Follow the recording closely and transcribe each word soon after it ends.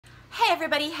Hey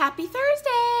everybody, happy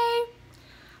Thursday!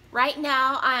 Right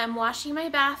now I am washing my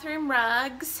bathroom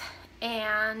rugs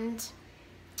and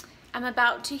I'm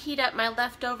about to heat up my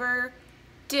leftover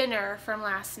dinner from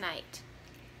last night.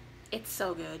 It's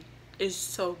so good. It's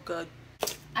so good.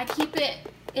 I keep it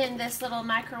in this little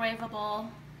microwavable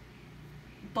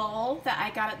bowl that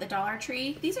I got at the Dollar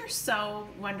Tree. These are so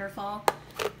wonderful.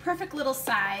 Perfect little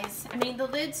size. I mean, the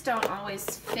lids don't always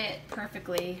fit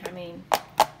perfectly.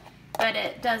 But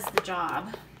it does the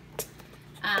job.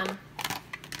 But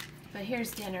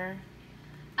here's dinner.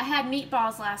 I had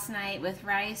meatballs last night with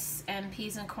rice and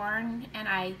peas and corn, and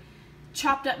I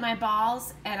chopped up my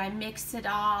balls and I mixed it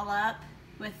all up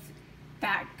with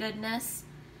that goodness.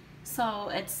 So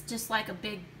it's just like a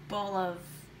big bowl of,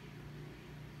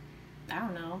 I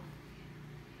don't know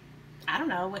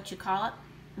what you call it,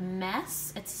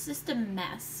 mess. It's just a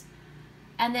mess.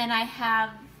 And then I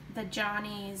have the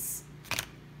Johnny's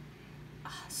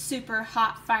super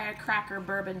hot firecracker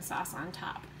bourbon sauce on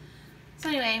top. So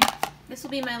anyway, this will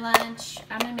be my lunch.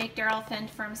 I'm gonna make Daryl fend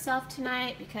for himself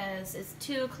tonight because it's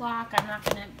 2 o'clock. I'm not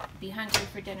gonna be hungry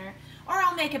for dinner. Or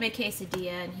I'll make him a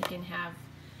quesadilla and he can have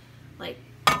like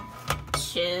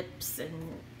chips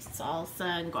and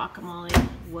salsa and guacamole,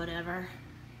 whatever.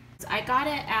 So I got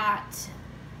it at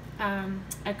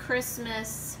a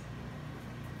Christmas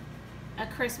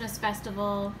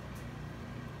festival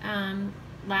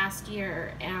last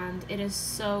year, and it is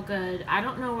so good. I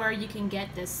don't know where you can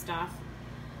get this stuff.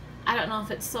 I don't know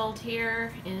if it's sold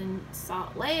here in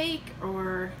Salt Lake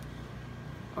or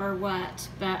what,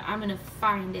 but I'm gonna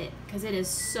find it because it is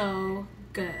so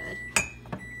good.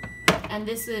 And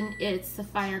this one, it's the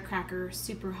firecracker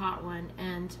super hot one,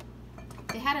 and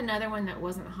they had another one that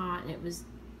wasn't hot, and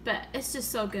but it's just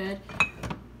so good.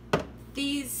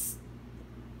 These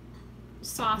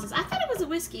sauces, I thought it was a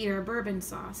whiskey or a bourbon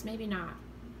sauce, maybe not.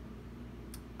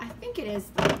 I think it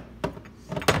is though.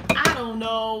 I don't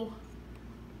know.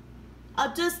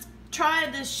 I'm just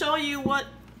trying to show you what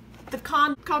the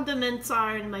condiments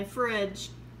are in my fridge.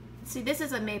 See, this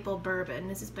is a maple bourbon.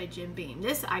 This is by Jim Beam.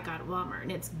 This I got at Walmart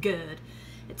and it's good.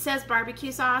 It says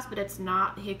barbecue sauce, but it's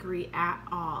not hickory at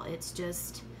all. It's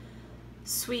just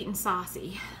sweet and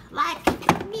saucy. Like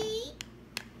me.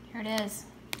 Here it is.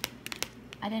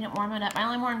 I didn't warm it up. I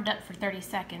only warmed it up for 30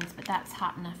 seconds, but that's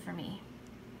hot enough for me.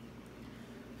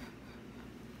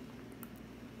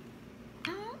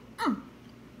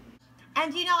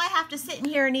 And you know, I have to sit in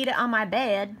here and eat it on my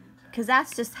bed because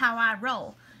that's just how I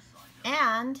roll.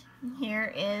 And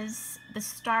here is the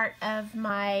start of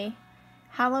my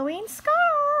Halloween scarf.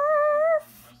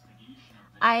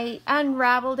 I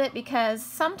unraveled it because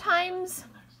sometimes,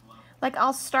 like,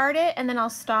 I'll start it and then I'll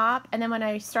stop, and then when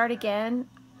I start again,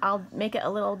 I'll make it a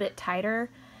little bit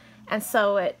tighter, and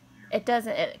so it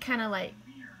kind of like,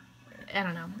 I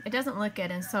don't know, it doesn't look good.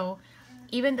 And so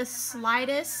even the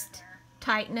slightest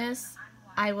tightness,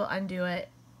 I will undo it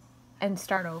and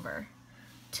start over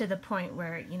to the point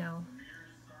where, you know,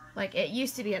 like it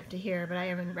used to be up to here, but I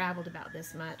have unraveled about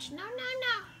this much. No,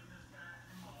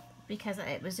 because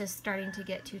it was just starting to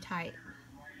get too tight.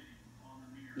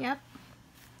 Yep.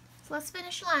 So let's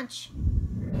finish lunch.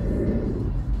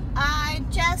 I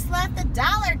just left the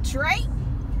Dollar Tree.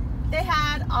 They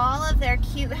had all of their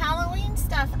cute Halloween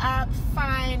stuff up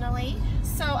finally.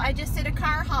 So I just did a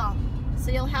car haul.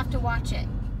 So you'll have to watch it.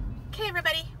 Okay,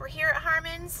 everybody, we're here at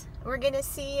Harmon's. We're gonna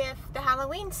see if the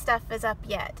Halloween stuff is up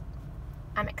yet.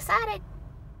 I'm excited.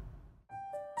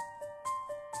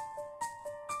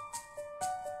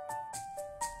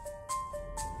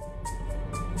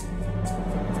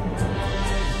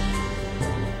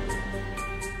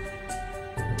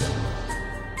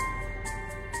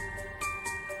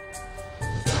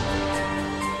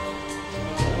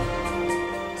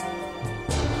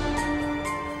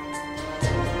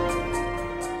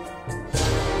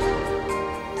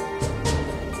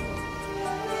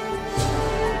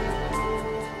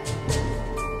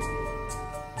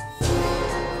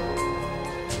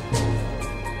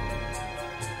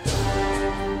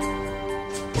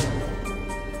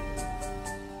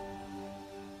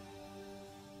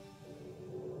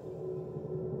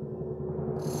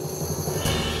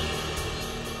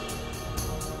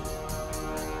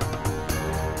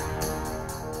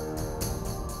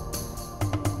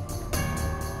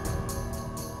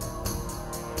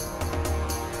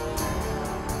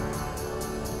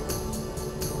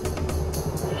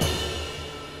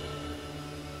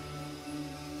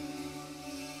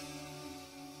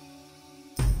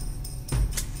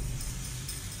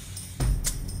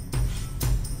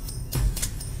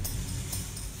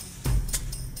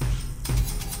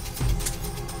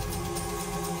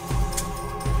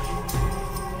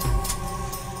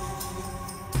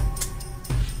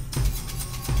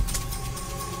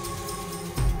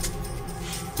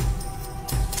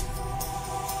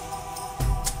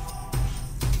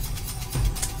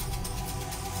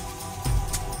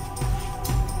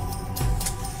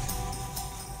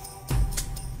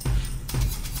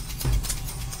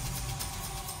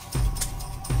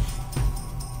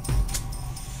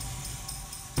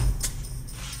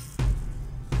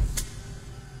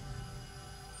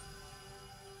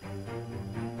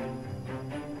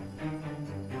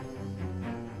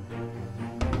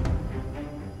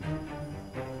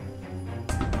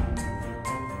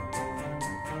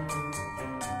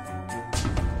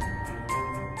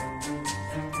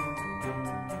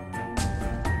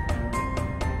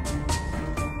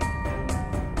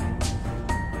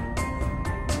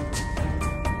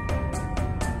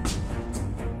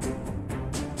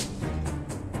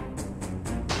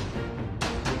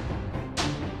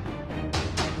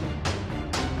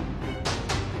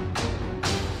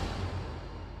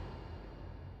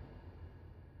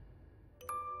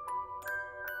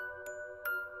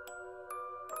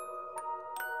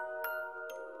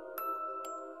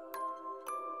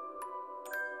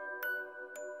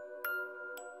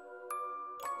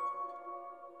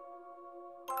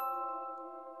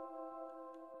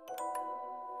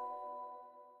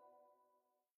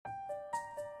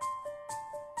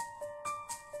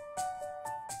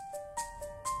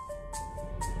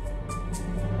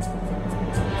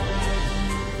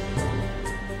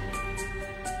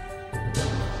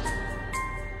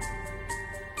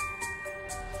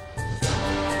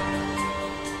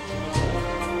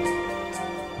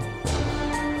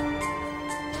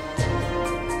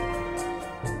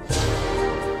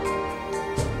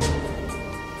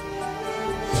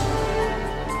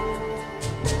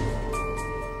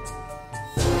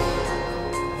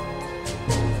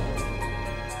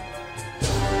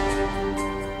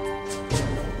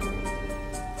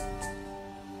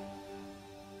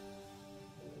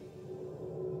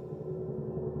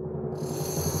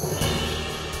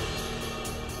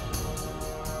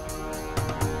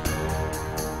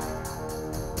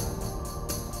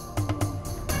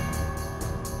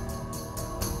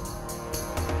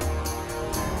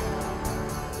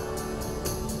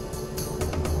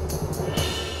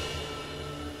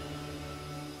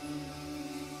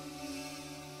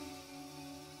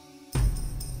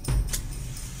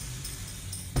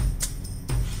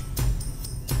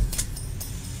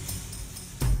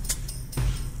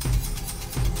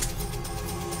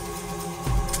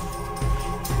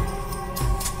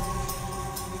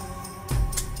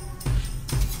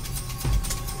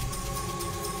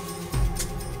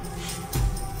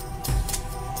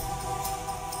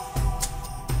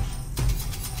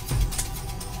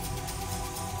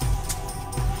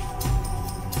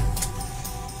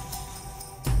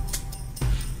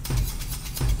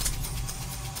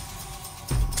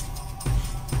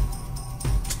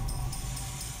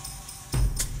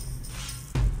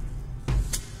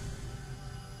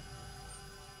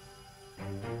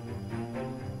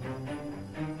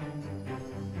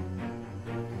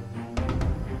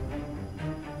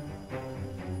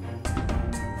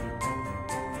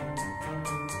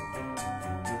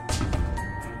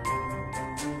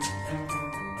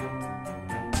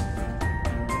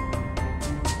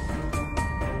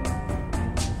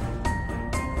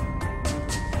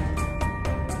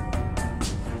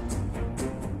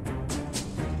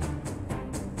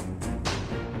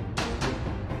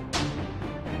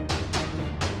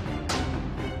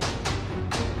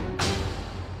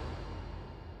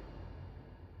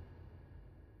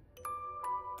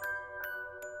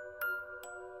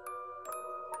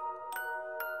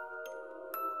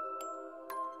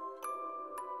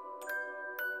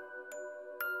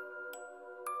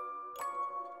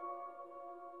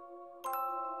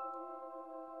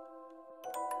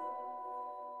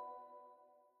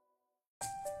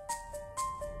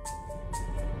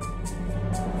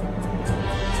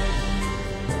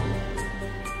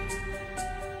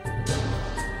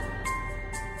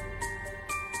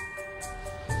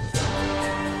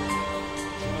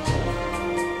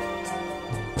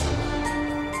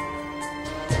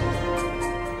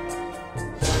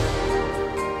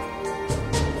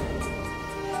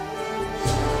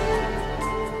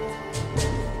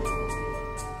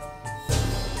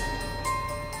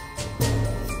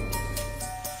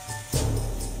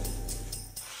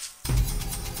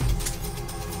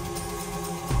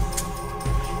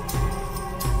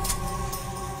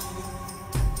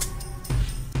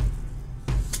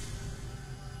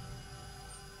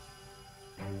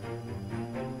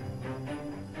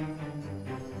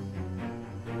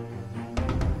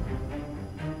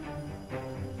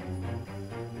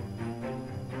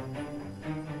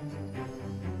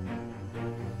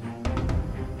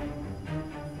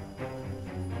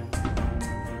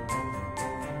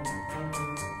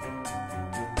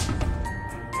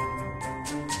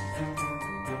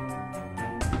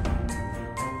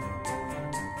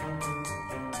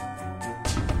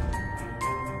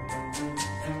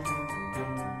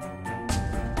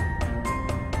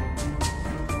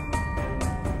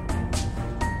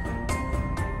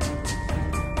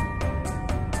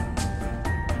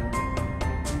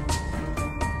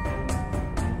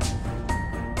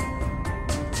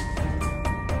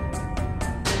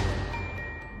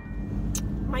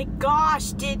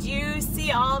 gosh, did you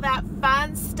see all that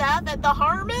fun stuff at the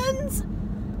Harmons?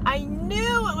 I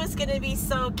knew it was gonna be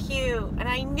so cute, and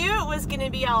I knew it was gonna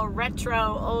be all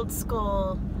retro, old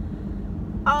school.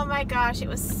 Oh my gosh, it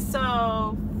was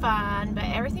so fun, but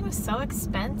everything was so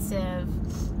expensive.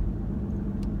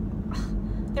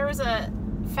 There was a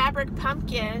fabric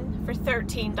pumpkin for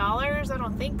 $13. I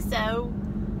don't think so.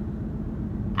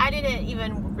 I didn't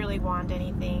even really want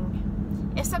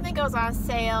anything. If something goes on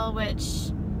sale,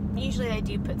 which usually they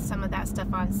do put some of that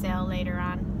stuff on sale later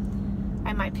on,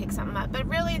 I might pick something up. But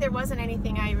really, there wasn't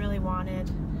anything I really wanted.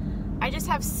 I just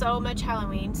have so much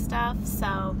Halloween stuff,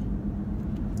 so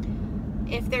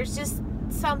if there's just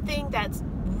something that's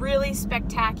really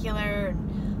spectacular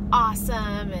and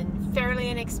awesome and fairly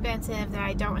inexpensive that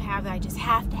I don't have, that I just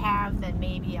have to have, then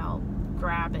maybe I'll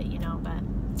grab it, you know. But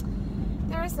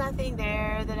there was nothing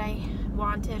there that I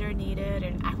wanted or needed,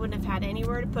 and I wouldn't have had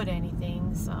anywhere to put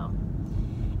anything, so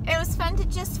it was fun to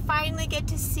just finally get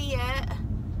to see it.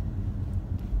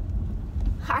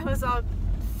 I was all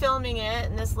filming it,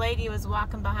 and this lady was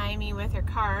walking behind me with her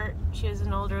cart. She was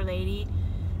an older lady,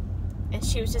 and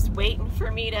she was just waiting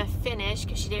for me to finish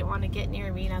because she didn't want to get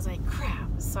near me, and I was like, crap.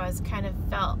 So I kind of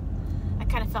felt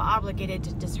obligated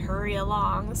to just hurry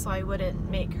along so I wouldn't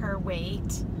make her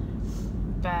wait.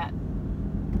 But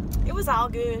it was all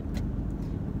good.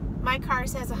 My car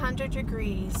says 100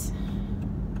 degrees,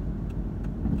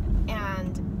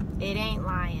 and it ain't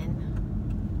lying.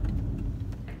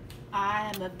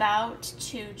 I am about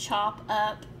to chop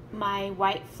up my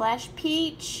white flesh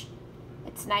peach.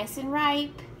 It's nice and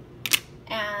ripe,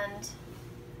 and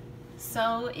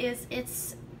so is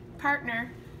its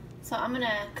partner. So I'm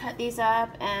gonna cut these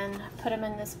up and put them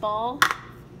in this bowl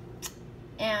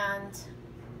and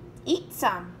eat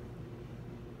some.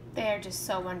 They are just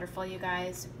so wonderful, you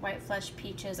guys. White flesh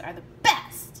peaches are the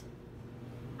best.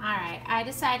 All right, I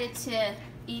decided to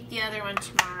eat the other one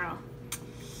tomorrow.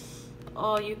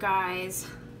 Oh, you guys.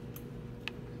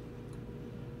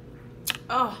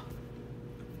 Oh,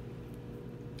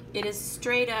 it is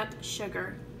straight up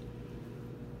sugar.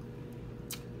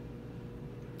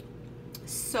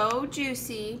 So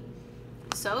juicy,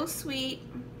 so sweet.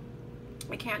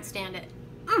 I can't stand it.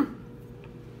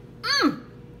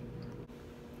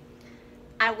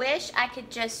 I wish I could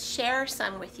just share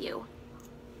some with you.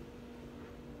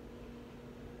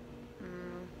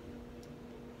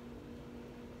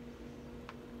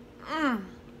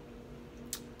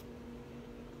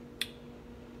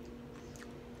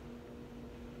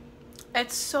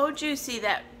 It's so juicy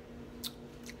that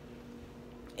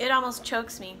it almost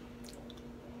chokes me.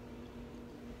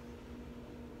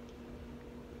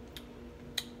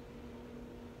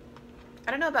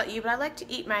 I don't know about you, but I like to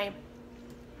eat my...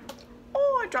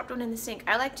 Oh, I dropped one in the sink.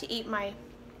 I like to eat my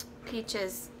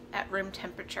peaches at room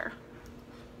temperature.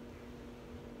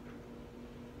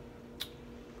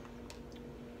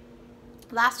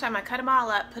 Last time I cut them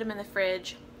all up, put them in the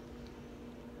fridge,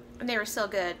 and they were still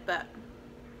good, but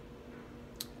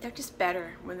they're just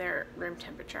better when they're room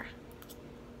temperature.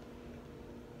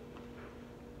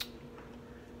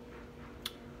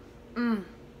 You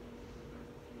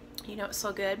know what's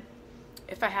so good?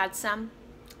 If I had some,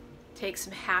 take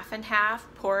some half and half,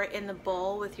 pour it in the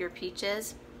bowl with your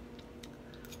peaches.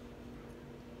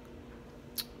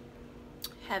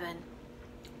 Heaven.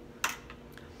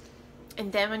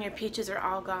 And then when your peaches are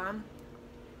all gone,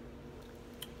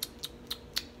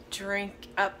 drink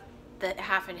up the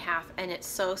half and half, and it's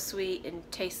so sweet and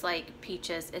tastes like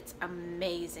peaches. It's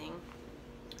amazing.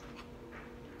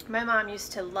 My mom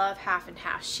used to love half and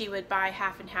half. She would buy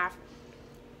half and half,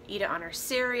 eat it on her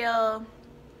cereal.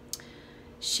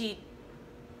 She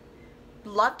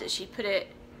loved it. She put it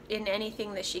in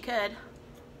anything that she could.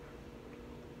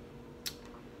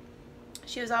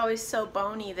 She was always so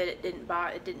bony that it didn't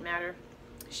matter.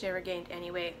 She never gained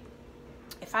any weight.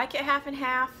 If I get half and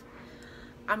half,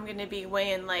 I'm gonna be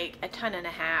weighing like 1.5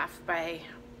 tons by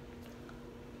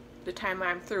the time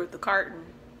I'm through with the carton.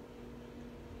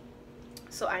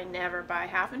 So I never buy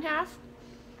half and half,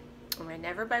 and I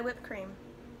never buy whipped cream.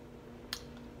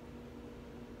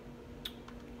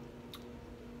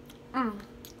 I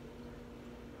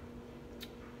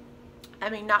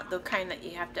mean, not the kind that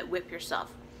you have to whip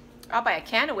yourself. I'll buy a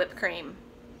can of whipped cream.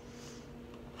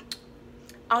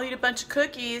 I'll eat a bunch of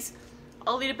cookies.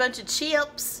 I'll eat a bunch of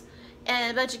chips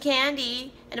and a bunch of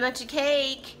candy and a bunch of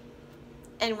cake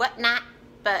and whatnot.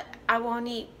 But I won't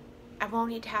eat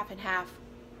half and half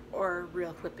or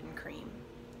real whipping cream.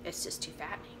 It's just too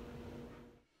fattening.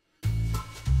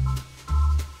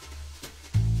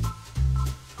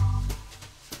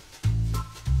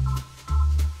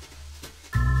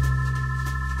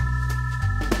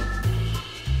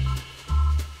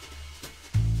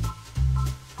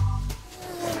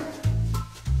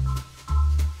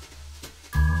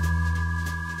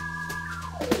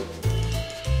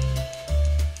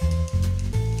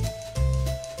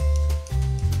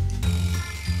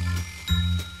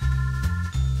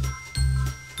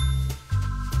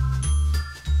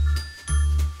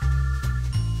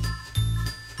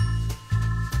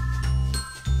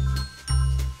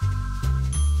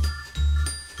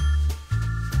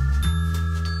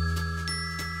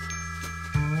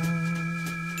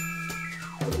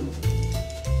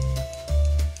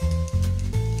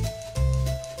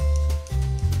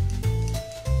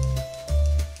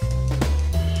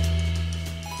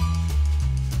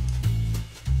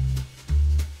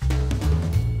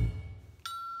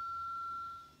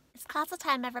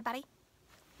 time, everybody.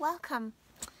 Welcome.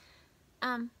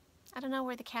 I don't know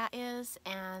where the cat is,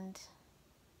 and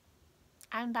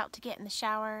I'm about to get in the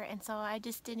shower, and so I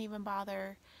just didn't even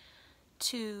bother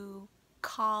to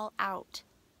call out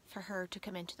for her to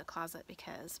come into the closet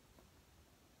because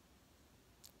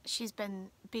she's been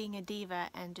being a diva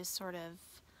and just sort of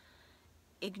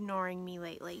ignoring me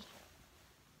lately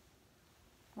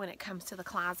when it comes to the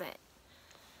closet.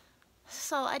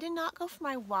 So I did not go for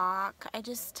my walk. I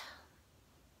just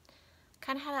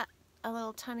kind of had a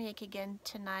little tummy ache again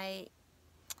tonight,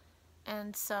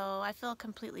 and so I feel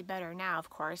completely better now, of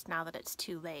course, now that it's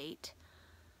too late,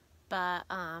 but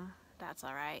that's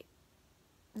alright.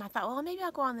 And I thought, well, maybe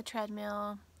I'll go on the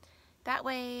treadmill. That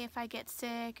way, if I get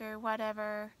sick or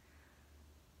whatever,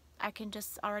 I can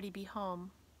just already be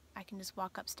home. I can just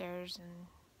walk upstairs,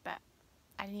 but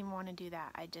I didn't even want to do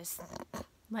that. I just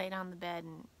laid on the bed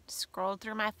and scrolled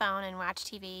through my phone and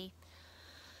watched TV.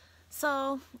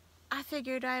 So I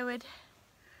figured I would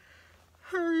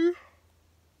hurry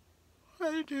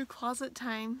and do closet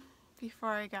time before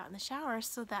I got in the shower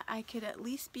so that I could at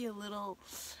least be a little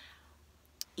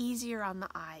easier on the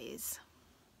eyes.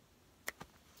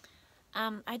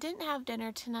 I didn't have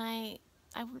dinner tonight.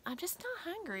 I'm just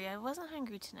not hungry. I wasn't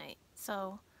hungry tonight.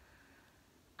 So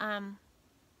I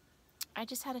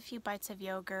just had a few bites of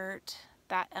yogurt.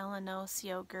 That Elenos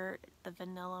yogurt, the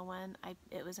vanilla one.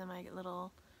 It was in my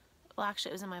little, well,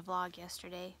 actually it was in my vlog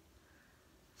yesterday.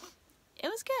 It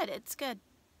was good. It's good.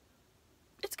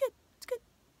 It's good. It's good.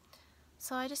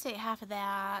 So I just ate half of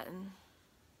that, and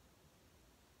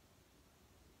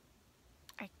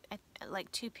I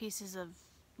like 2 pieces of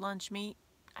lunch meat.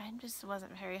 I just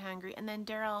wasn't very hungry. And then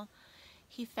Daryl,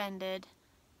 he fended.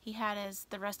 He had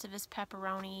the rest of his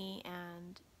pepperoni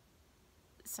and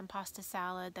some pasta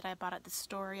salad that I bought at the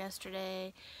store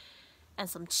yesterday, and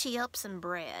some chips and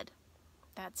bread.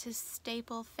 That's his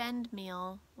staple fend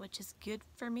meal, which is good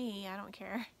for me. I don't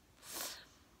care.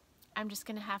 I'm just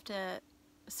gonna have to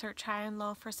search high and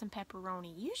low for some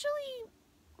pepperoni. Usually,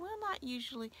 well, not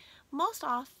usually, most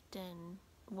often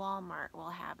Walmart will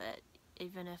have it,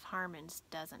 even if Harmon's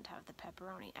doesn't have the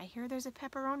pepperoni. I hear there's a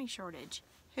pepperoni shortage.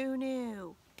 Who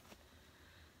knew?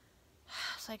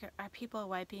 It's like, are people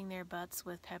wiping their butts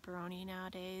with pepperoni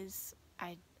nowadays?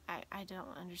 I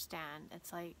don't understand.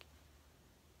 It's like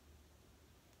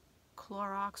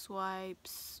Clorox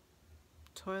wipes,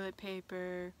 toilet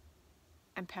paper,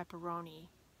 and pepperoni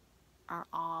are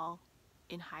all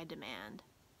in high demand.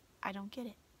 I don't get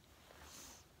it.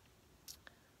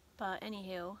 But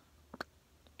anywho,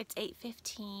 it's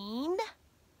 8:15.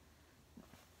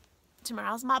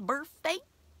 Tomorrow's my birthday.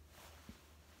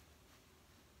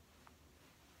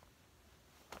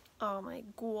 Oh my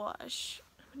gosh,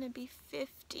 I'm gonna be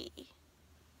 50.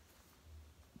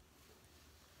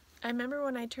 I remember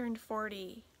when I turned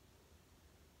 40,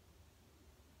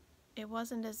 it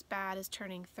wasn't as bad as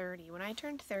turning 30. When I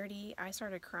turned 30, I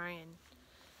started crying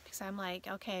because I'm like,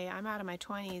 okay, I'm out of my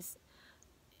 20s.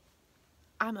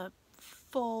 I'm a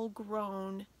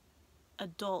full-grown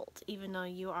adult, even though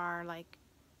you are like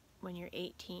when you're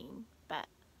 18, but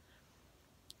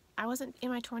I wasn't in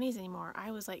my 20s anymore.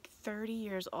 I was like 30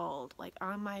 years old, like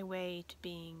on my way to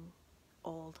being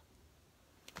old.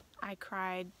 I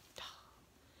cried,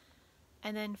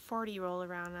 and then 40 rolled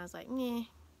around and I was like, meh.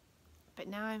 But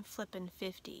now I'm flipping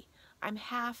 50. I'm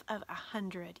half of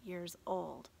 100 years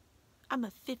old. I'm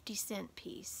a 50-cent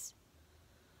piece.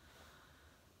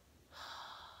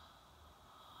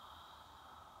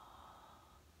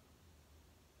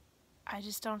 I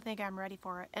just don't think I'm ready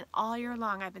for it. And all year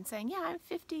long I've been saying, yeah, I'm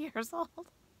 50 years old.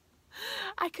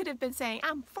 I could have been saying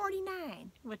I'm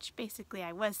 49, which basically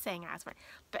I was saying I was 40.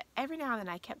 But every now and then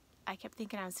I kept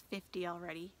thinking I was 50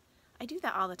 already. I do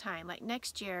that all the time. Like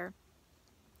next year,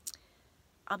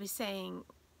 I'll be saying,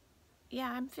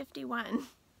 yeah, I'm 51,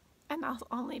 and I'll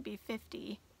only be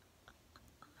 50.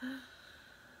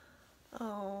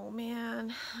 Oh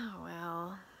man, oh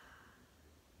well.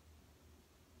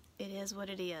 It is what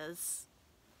it is.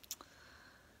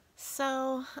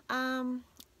 So,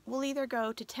 we'll either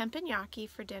go to Teppanyaki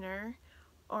for dinner,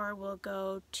 or we'll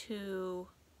go to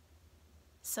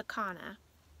Sakana,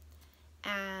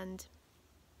 and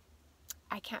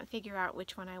I can't figure out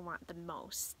which one I want the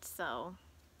most, so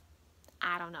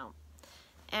I don't know.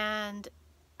 And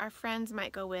our friends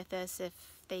might go with us if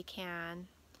they can,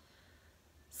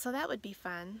 so that would be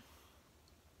fun.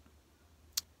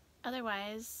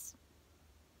 Otherwise,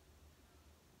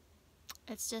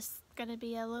 it's just gonna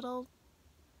be a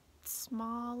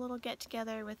small little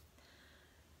get-together with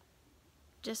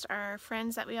just our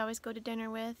friends that we always go to dinner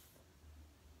with,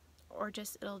 or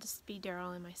it'll just be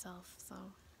Daryl and myself. So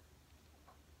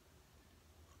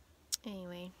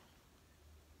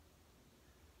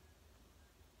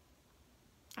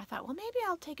thought, well, maybe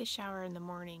I'll take a shower in the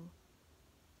morning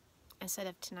instead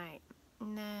of tonight.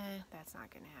 Nah, that's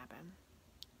not gonna happen.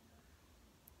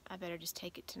 I better just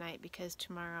take it tonight, because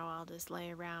tomorrow I'll just lay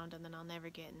around and then I'll never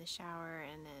get in the shower,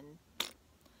 and then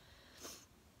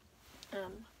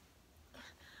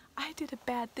I did a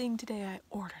bad thing today. I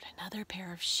ordered another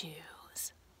pair of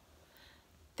shoes.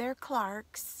 They're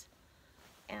Clark's,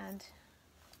 and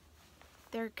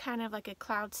they're kind of like a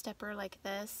cloud stepper like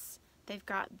this. They've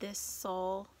got this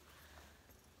sole,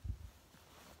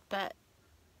 but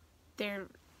they're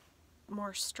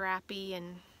more strappy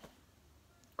and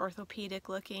orthopedic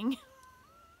looking.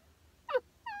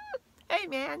 Hey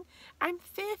man, I'm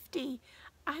 50.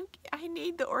 I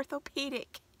need the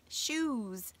orthopedic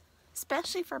shoes,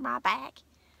 especially for my back.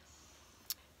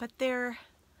 But they're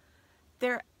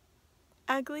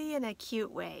ugly in a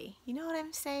cute way. You know what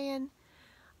I'm saying?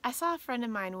 I saw a friend of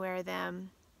mine wear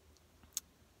them.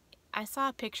 I saw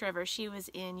a picture of her. She was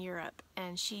in Europe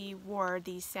and she wore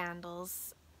these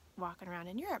sandals walking around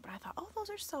in Europe, and I thought, oh, those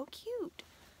are so cute.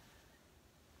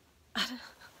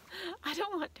 I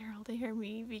don't want Daryl to hear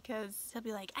me, because he'll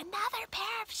be like, another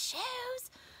pair of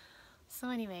shoes. So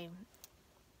anyway,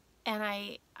 and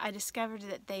I discovered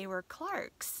that they were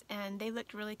Clark's, and they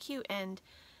looked really cute and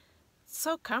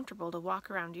so comfortable to walk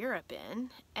around Europe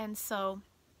in. And so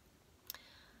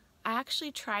I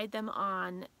actually tried them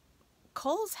on.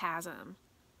 Kohl's has them.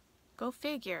 Go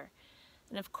figure.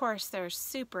 And of course they're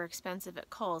super expensive at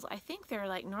Kohl's. I think they're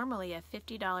like normally a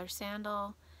 $50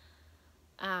 sandal.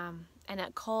 And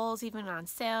at Kohl's, even on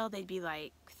sale, they'd be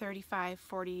like $35,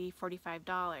 $40,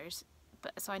 $45.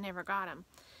 But so I never got them.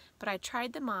 But I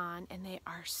tried them on, and they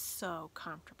are so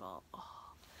comfortable.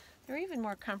 Oh, they're even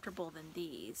more comfortable than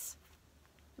these.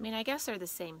 I mean, I guess they're the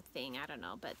same thing. I don't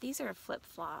know. But these are a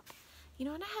flip-flop. You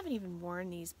know, and I haven't even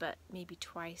worn these but maybe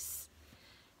twice.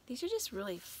 These are just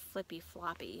really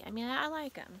flippy-floppy. I mean, I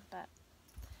like them, but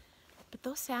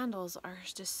those sandals are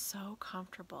just so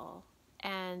comfortable.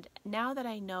 And now that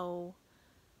I know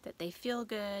that they feel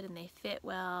good and they fit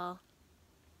well,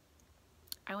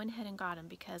 I went ahead and got them,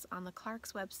 because on the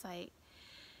Clark's website,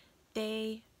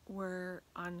 they were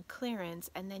on clearance,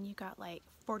 and then you got like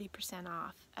 40%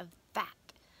 off of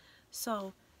that.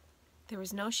 So there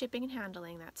was no shipping and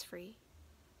handling, that's free.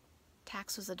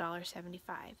 Tax was $1.75.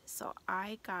 So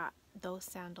I got those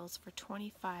sandals for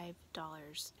 $25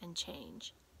 and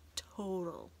change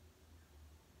total.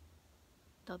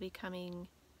 They'll be coming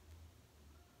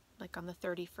like on the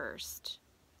 31st,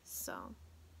 so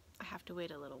I have to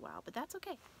wait a little while, but that's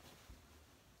okay.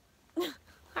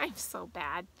 I'm so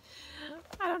bad.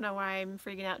 I don't know why I'm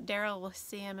freaking out. Daryl will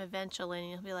see him eventually and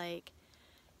he'll be like,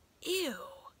 ew,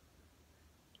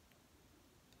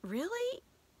 really?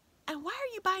 And why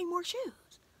are you buying more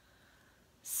shoes?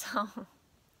 So,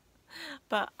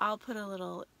 but I'll put a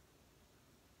little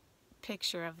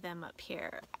picture of them up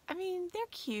here. I mean, they're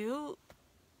cute.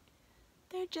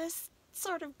 They're just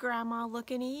sort of grandma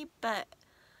looking-y, but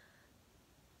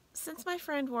since my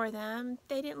friend wore them,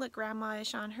 they didn't look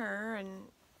grandma-ish on her, and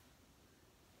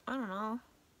I don't know.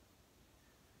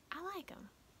 I like them,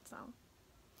 so.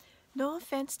 No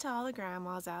offense to all the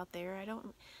grandmas out there. I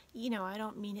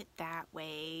don't mean it that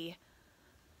way.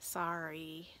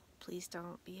 Sorry. Please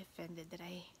don't be offended that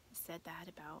I said that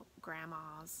about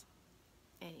grandmas.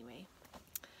 Anyway.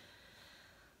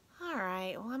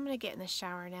 Alright, well, I'm going to get in the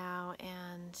shower now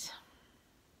and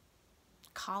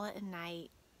call it a night.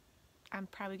 I'm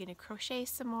probably going to crochet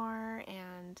some more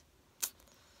and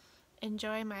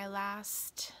enjoy my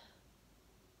last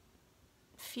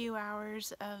few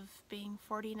hours of being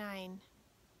 49.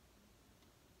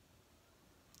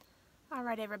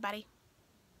 Alright, everybody.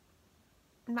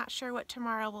 I'm not sure what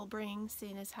tomorrow will bring,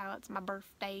 seeing as how it's my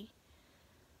birthday.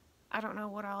 I don't know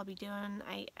what I'll be doing.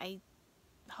 I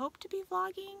hope to be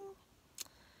vlogging,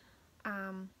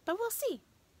 but we'll see.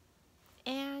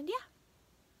 And yeah,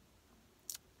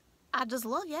 I just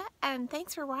love you, and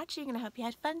thanks for watching, and I hope you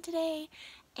had fun today,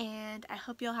 and I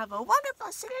hope you'll have a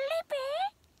wonderful sleepy,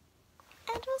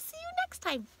 and we'll see you next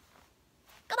time.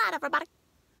 Good night, everybody.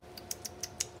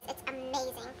 It's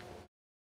amazing.